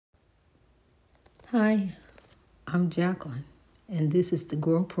Hi, I'm Jacqueline, and this is the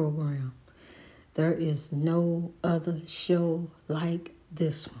Grow Program. There is no other show like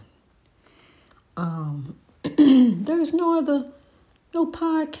this one. There's no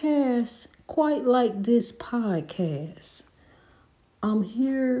podcast quite like this podcast. I'm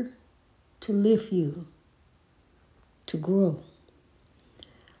here to lift you, to grow.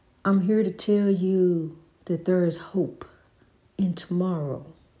 I'm here to tell you that there is hope in tomorrow.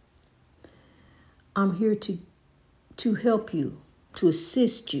 I'm here to help you, to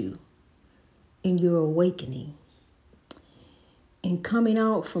assist you in your awakening, in coming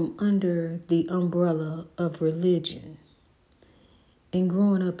out from under the umbrella of religion and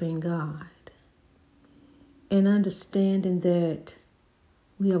growing up in God and understanding that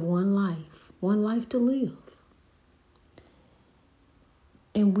we have one life to live.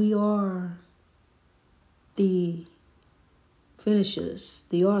 And we are the finishers,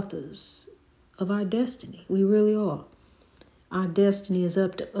 the authors of our destiny. We really are. Our destiny is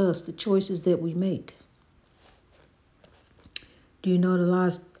up to us, the choices that we make. Do you know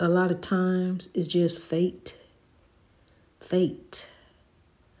that a lot of times it's just fate? Fate.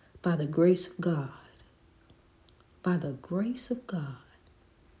 By the grace of God. By the grace of God.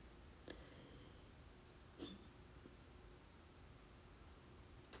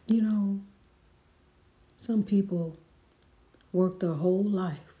 You know, some people work their whole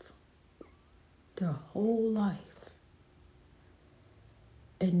life,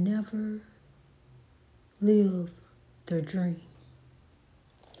 and never live their dream.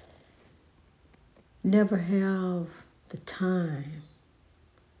 Never have the time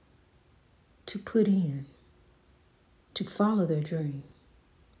to put in, to follow their dream.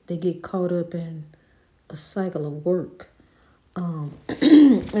 They get caught up in a cycle of work. And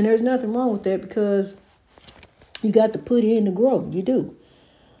there's nothing wrong with that because you got to put in to grow. You do.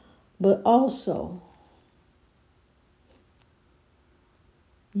 But also,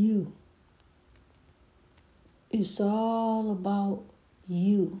 it's all about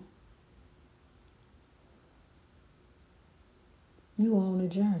you. You on a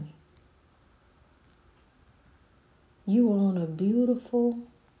journey. You on a beautiful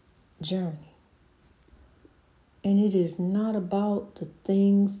journey. And it is not about the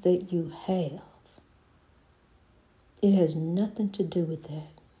things that you have. It has nothing to do with that.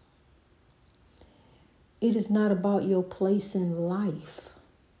 It is not about your place in life.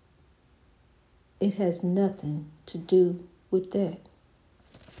 It has nothing to do with that.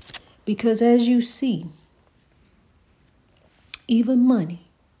 Because as you see, even money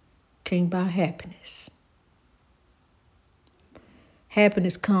can't buy happiness.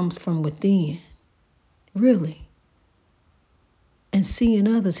 Happiness comes from within, really. And seeing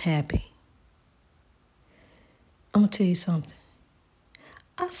others happy. I'm going to tell you something.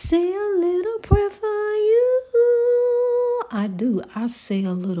 I say a little prayer for you. I do. I say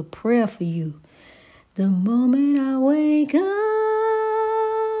a little prayer for you. The moment I wake up,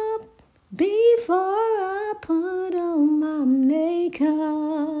 before I put on my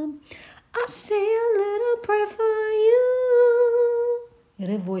makeup, I say a little prayer for you. Yeah,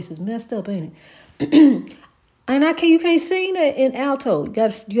 that voice is messed up, ain't it? And you can't sing that in alto. You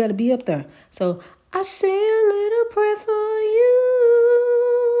gotta be up there. So I say a little prayer for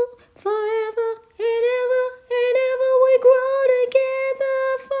you, forever and ever we grow together,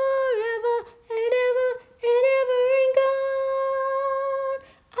 forever and ever in God.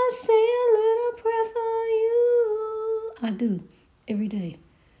 I say a little prayer for you. I do every day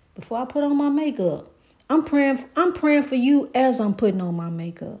before I put on my makeup. I'm praying for you as I'm putting on my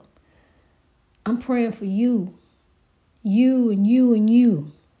makeup. I'm praying for you. You and you and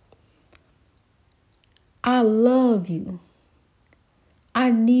you. I love you.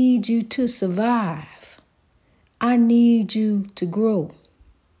 I need you to survive. I need you to grow.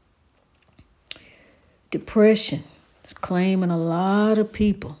 Depression is claiming a lot of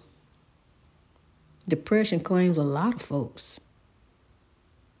people. Depression claims a lot of folks.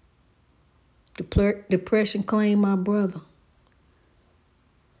 Depression claimed my brother.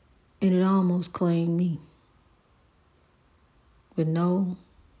 And it almost claimed me. But no,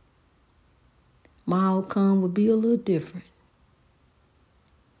 my outcome would be a little different.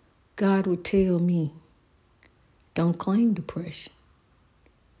 God would tell me, don't claim depression.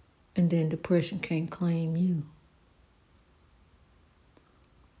 And then depression can't claim you.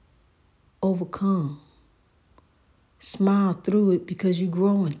 Overcome. Smile through it because you're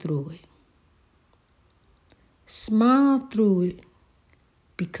growing through it. Smile through it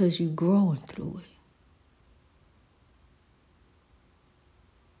because you're growing through it.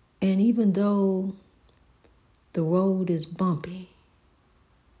 And even though the road is bumpy,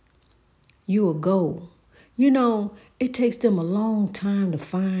 You are gold. You know, it takes them a long time to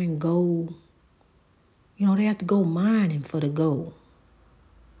find gold. You know, they have to go mining for the gold.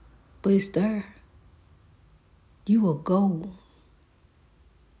 But it's there. You are gold.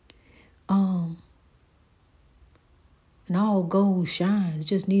 And all gold shines.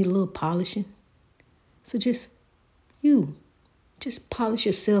 Just need a little polishing. So just polish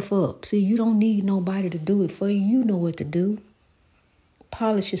yourself up. See, you don't need nobody to do it for you. You know what to do.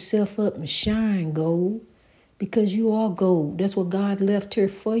 Polish yourself up and shine gold. Because you are gold. That's what God left here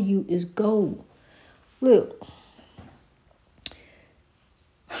for you is gold. Look.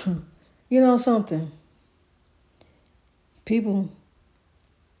 You know something? People,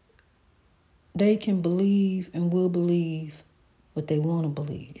 they can believe and will believe what they want to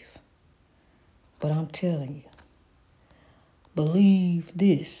believe. But I'm telling you, believe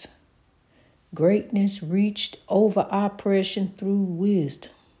this. Greatness reached over oppression through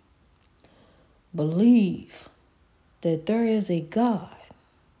wisdom. Believe that there is a God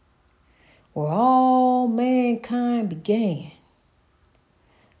where all mankind began.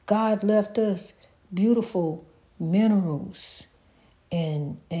 God left us beautiful minerals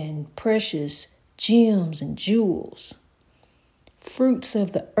and precious gems and jewels, fruits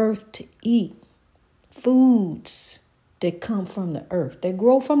of the earth to eat, foods that come from the earth, that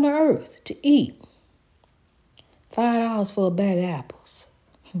grow from the earth to eat. $5 for a bag of apples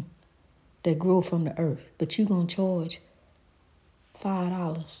that grow from the earth, but you're going to charge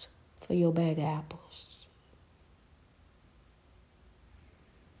 $5 for your bag of apples.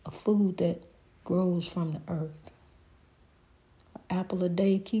 A food that grows from the earth. An apple a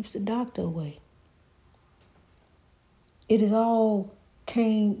day keeps the doctor away. It is all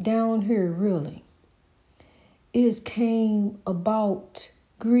came down here, really. It came about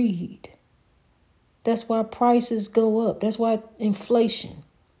greed. That's why prices go up. That's why inflation,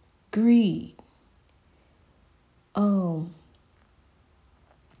 greed,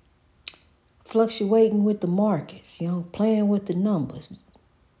 fluctuating with the markets, playing with the numbers,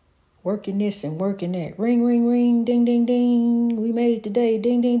 working this and working that. Ring, ring, ring, ding, ding, ding. We made it today.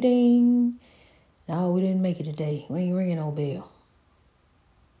 Ding, ding, ding. No, we didn't make it today. We ain't ringing no bell.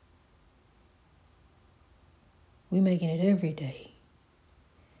 We making it every day.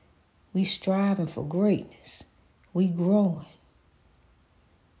 We striving for greatness. We growing.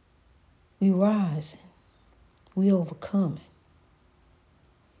 We rising. We overcoming.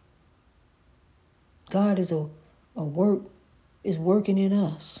 God is working in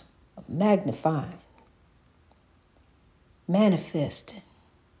us, magnifying, manifesting,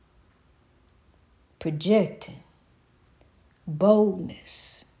 projecting,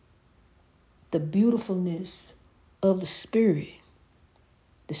 boldness, the beautifulness of the Spirit.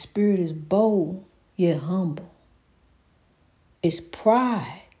 The Spirit is bold yet humble. It's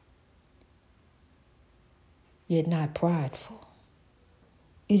pride yet not prideful.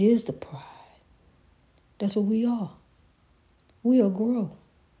 It is the pride. That's what we are. We are grow.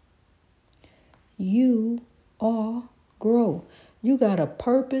 You are grow. You got a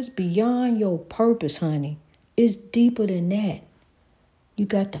purpose beyond your purpose, honey. It's deeper than that. You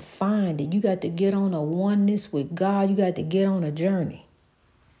got to find it. You got to get on a oneness with God. You got to get on a journey.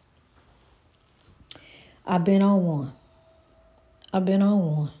 I've been on one.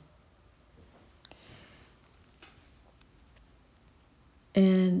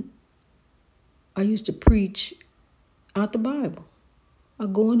 And I used to preach out the Bible. I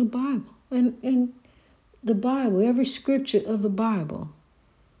go in the Bible. And the Bible, every scripture of the Bible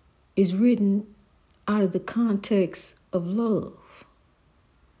is written out of the context of love.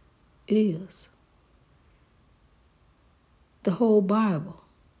 It is. The whole Bible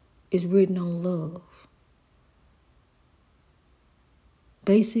is written on love.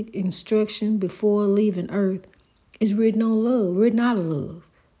 Basic instruction before leaving earth is written on love, written out of love.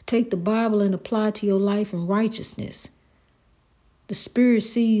 Take the Bible and apply it to your life in righteousness. The Spirit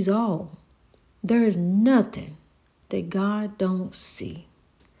sees all. There is nothing that God don't see.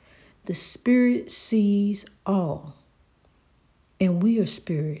 The Spirit sees all. And we are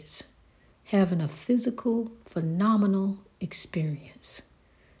spirits having a physical, phenomenal experience.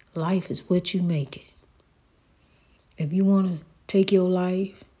 Life is what you make it. If you want to take your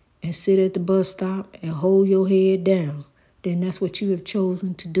life and sit at the bus stop and hold your head down, then that's what you have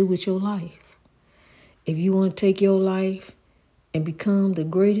chosen to do with your life. If you want to take your life and become the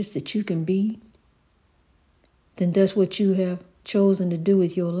greatest that you can be, then that's what you have chosen to do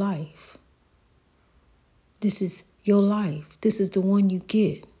with your life. This is your life. This is the one you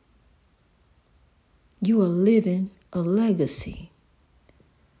get. You are living a legacy.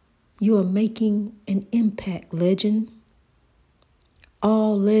 You are making an impact, legend.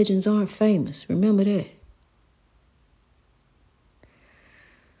 All legends aren't famous. Remember that.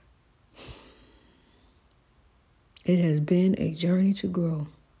 It has been a journey to grow.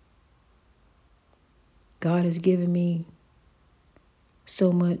 God has given me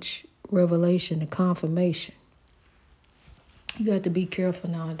so much revelation and confirmation. You have to be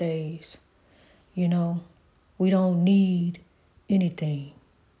careful nowadays. You know, we don't need anything.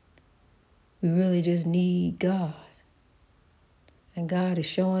 We really just need God. And God is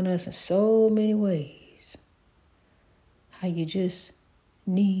showing us in so many ways how you just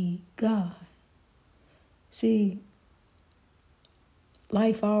need God. See,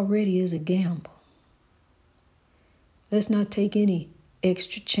 life already is a gamble. Let's not take any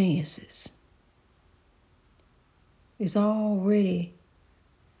extra chances. It's already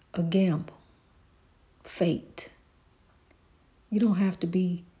a gamble. Fate. You don't have to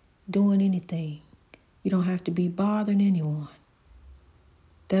be doing anything. You don't have to be bothering anyone.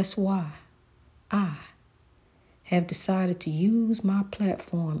 That's why I have decided to use my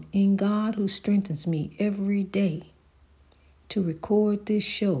platform in God who strengthens me every day to record this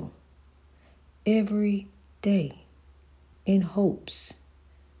show every day in hopes,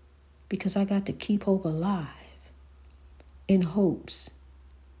 because I got to keep hope alive, in hopes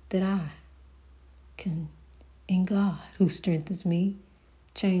that I can, in God who strengthens me,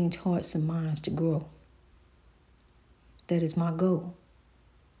 change hearts and minds to grow. That is my goal.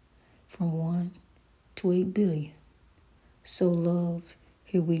 From 1 to 8 billion. So love,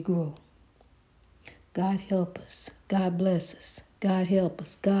 here we grow. God help us. God bless us. God help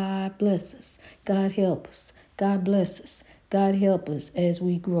us. God bless us. God help us. God bless us. God help us as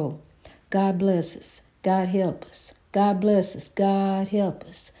we grow. God bless us. God help us. God bless us. God help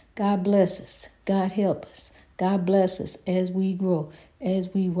us. God bless us. God help us. God bless us as we grow,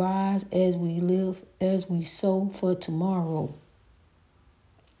 as we rise, as we live, as we sow for tomorrow.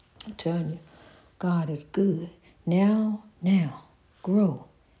 I'm telling you, God is good. Now, grow.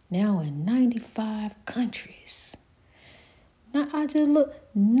 Now in 95 countries. Now I just look,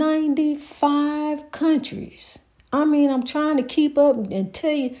 95 countries. I mean, I'm trying to keep up and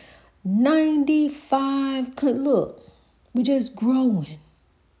tell you, 95, look, we just growing.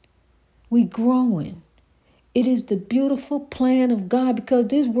 We growing. It is the beautiful plan of God, because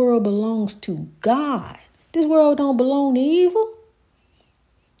this world belongs to God. This world don't belong to evil.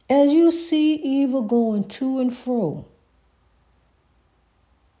 As you see evil going to and fro,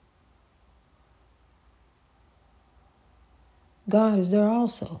 God is there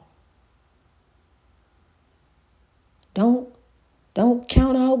also. Don't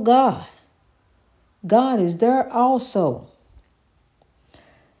count out God. God is there also.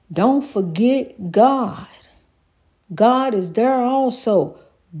 Don't forget God. God is there also,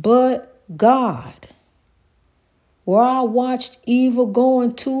 but God. Where I watched evil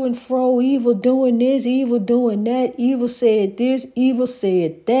going to and fro, evil doing this, evil doing that, evil said this, evil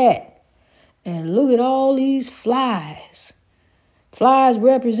said that. And look at all these flies. Flies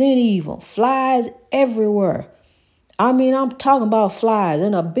represent evil. Flies everywhere. I mean, I'm talking about flies.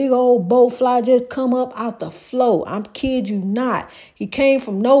 And a big old bow fly just come up out the floor. I'm kid you not. He came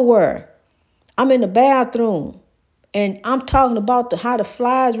from nowhere. I'm in the bathroom. And I'm talking about how the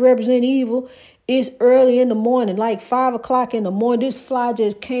flies represent evil. It's early in the morning, like 5 o'clock in the morning. This fly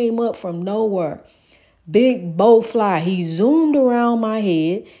just came up from nowhere. Big bow fly. He zoomed around my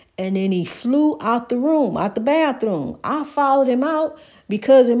head and then he flew out the room, out the bathroom. I followed him out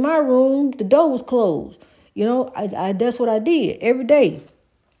because in my room, the door was closed. You know, I that's what I did every day.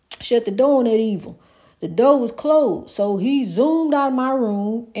 Shut the door on that evil. The door was closed. So he zoomed out of my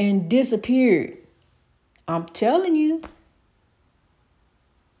room and disappeared. I'm telling you.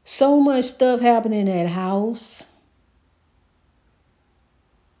 So much stuff happened in that house.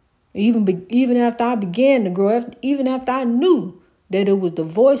 Even after I began to grow, even after I knew that it was the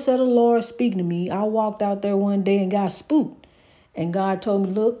voice of the Lord speaking to me, I walked out there one day and got spooked. And God told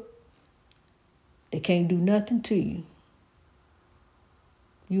me, look, they can't do nothing to you.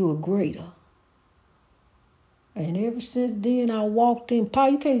 You are greater. And ever since then, I walked in,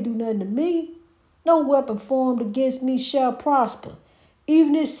 you can't do nothing to me. No weapon formed against me shall prosper.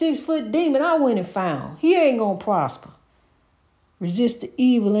 Even this 6-foot demon I went and found, he ain't gonna prosper. Resist the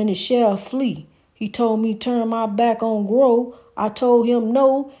evil and it shall flee. He told me turn my back on grow. I told him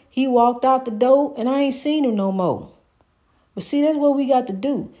no. He walked out the door and I ain't seen him no more. But see, that's what we got to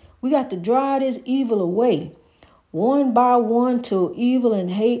do. We got to drive this evil away. One by one till evil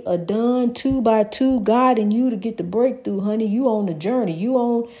and hate are done. 2 by 2, God and you to get the breakthrough, honey. You on the journey. You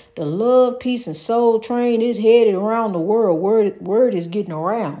on the love, peace, and soul train is headed around the world. Word is getting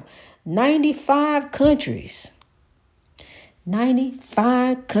around. 95 countries.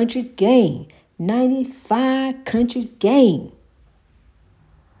 95 countries game. 95 countries game.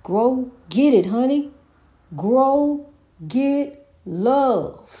 Grow, get it, honey. Grow, get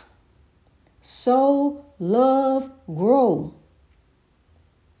love. Sow, love, grow.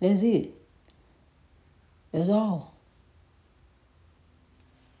 That's it. That's all.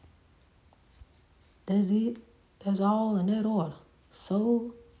 That's it. That's all in that order.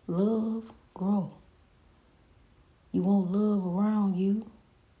 Sow, love, grow. You want love around you.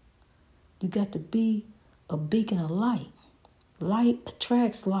 You got to be a beacon of light. Light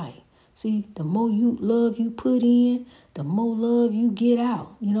attracts light. See, the more love you put in, the more love you get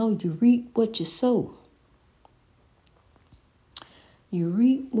out. You reap what you sow. You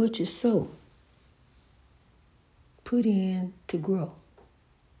reap what you sow. Put in to grow.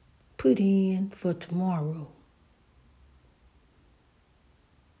 Put in for tomorrow.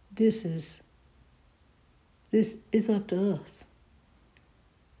 This is up to us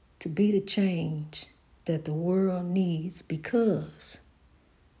to be the change that the world needs, because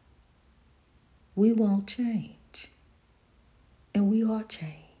we won't change, and we are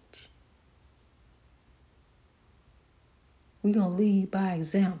change. We're going to lead by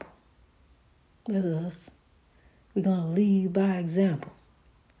example. That's us. We're going to lead by example.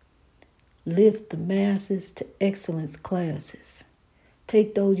 Lift the masses to excellence classes.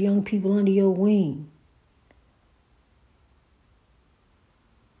 Take those young people under your wing.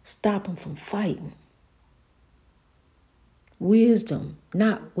 Stop them from fighting. Wisdom,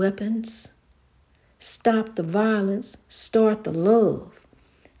 not weapons. Stop the violence. Start the love.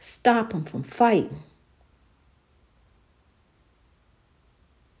 Stop them from fighting.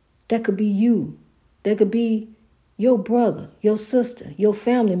 That could be you. That could be your brother, your sister, your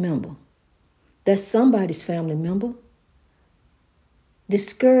family member. That's somebody's family member.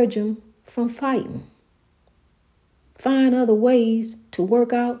 Discourage them from fighting. Find other ways to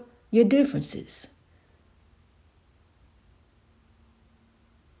work out your differences.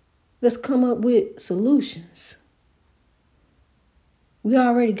 Let's come up with solutions. We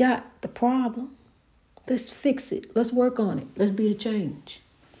already got the problem. Let's fix it. Let's work on it. Let's be the change.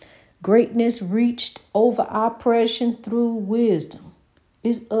 Greatness reached over oppression through wisdom.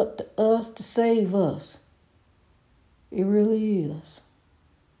 It's up to us to save us. It really is.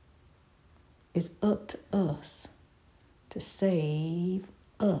 It's up to us to save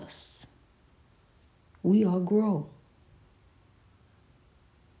us. We are grow.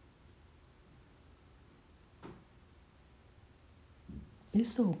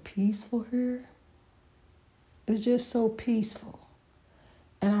 It's so peaceful here. It's just so peaceful.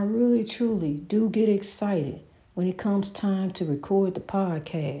 And I really, truly do get excited when it comes time to record the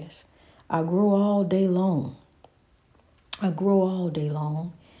podcast. I grow all day long.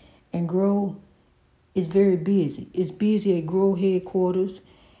 And Grow is very busy. It's busy at Grow headquarters.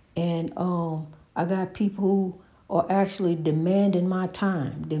 And I got people who are actually demanding my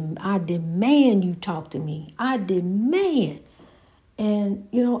time. I demand you talk to me. I demand. And,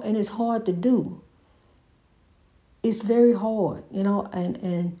 and it's hard to do. It's very hard,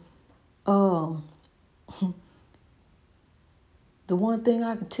 and the one thing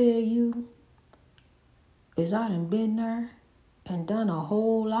I can tell you is I done been there and done a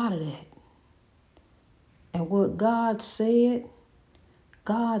whole lot of that. And what God said,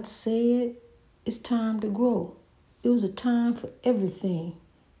 it's time to grow. It was a time for everything.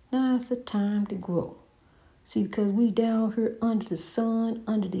 Now it's a time to grow. See, because we down here under the sun,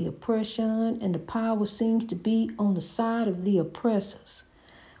 under the oppression, and the power seems to be on the side of the oppressors.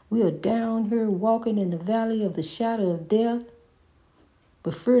 We are down here walking in the valley of the shadow of death,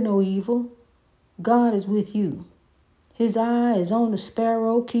 but fear no evil. God is with you. His eye is on the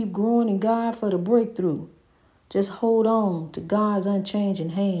sparrow. Keep growing in God for the breakthrough. Just hold on to God's unchanging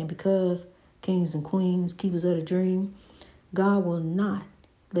hand, because kings and queens, keepers of the dream, God will not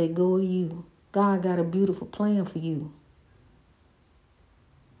let go of you. God got a beautiful plan for you.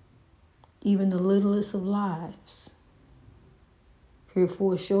 Even the littlest of lives, here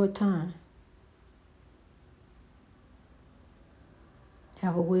for a short time,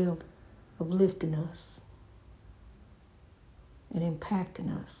 have a way of lifting us and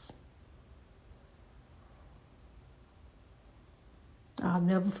impacting us. I'll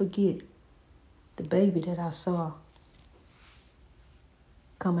never forget the baby that I saw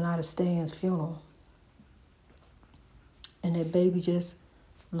coming out of Stan's funeral. And that baby just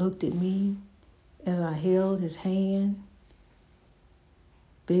looked at me as I held his hand.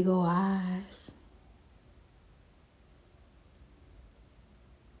 Big old eyes.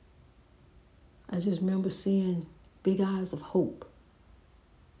 I just remember seeing big eyes of hope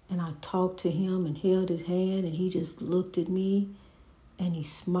And I talked to him and held his hand, and he just looked at me and he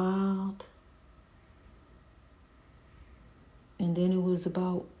smiled. And then it was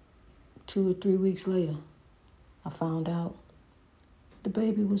about 2 or 3 weeks later, I found out the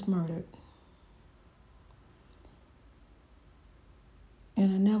baby was murdered.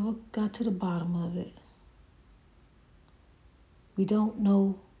 And I never got to the bottom of it. We don't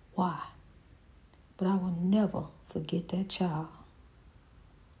know why, but I will never forget that child.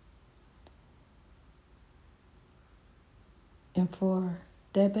 And for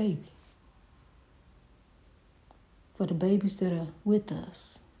that baby, for the babies that are with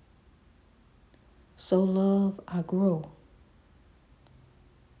us, so love, I grow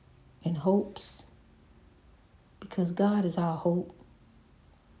in hopes, because God is our hope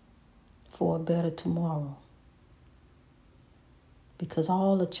for a better tomorrow. Because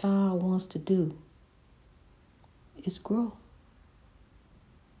all a child wants to do is grow.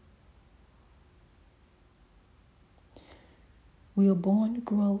 We are born to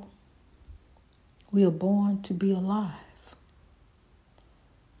grow. We are born to be alive.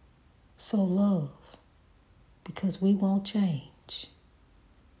 So love, because we won't change.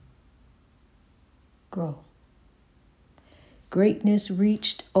 Grow. Greatness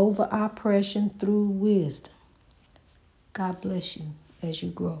reached over oppression through wisdom. God bless you as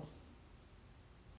you grow.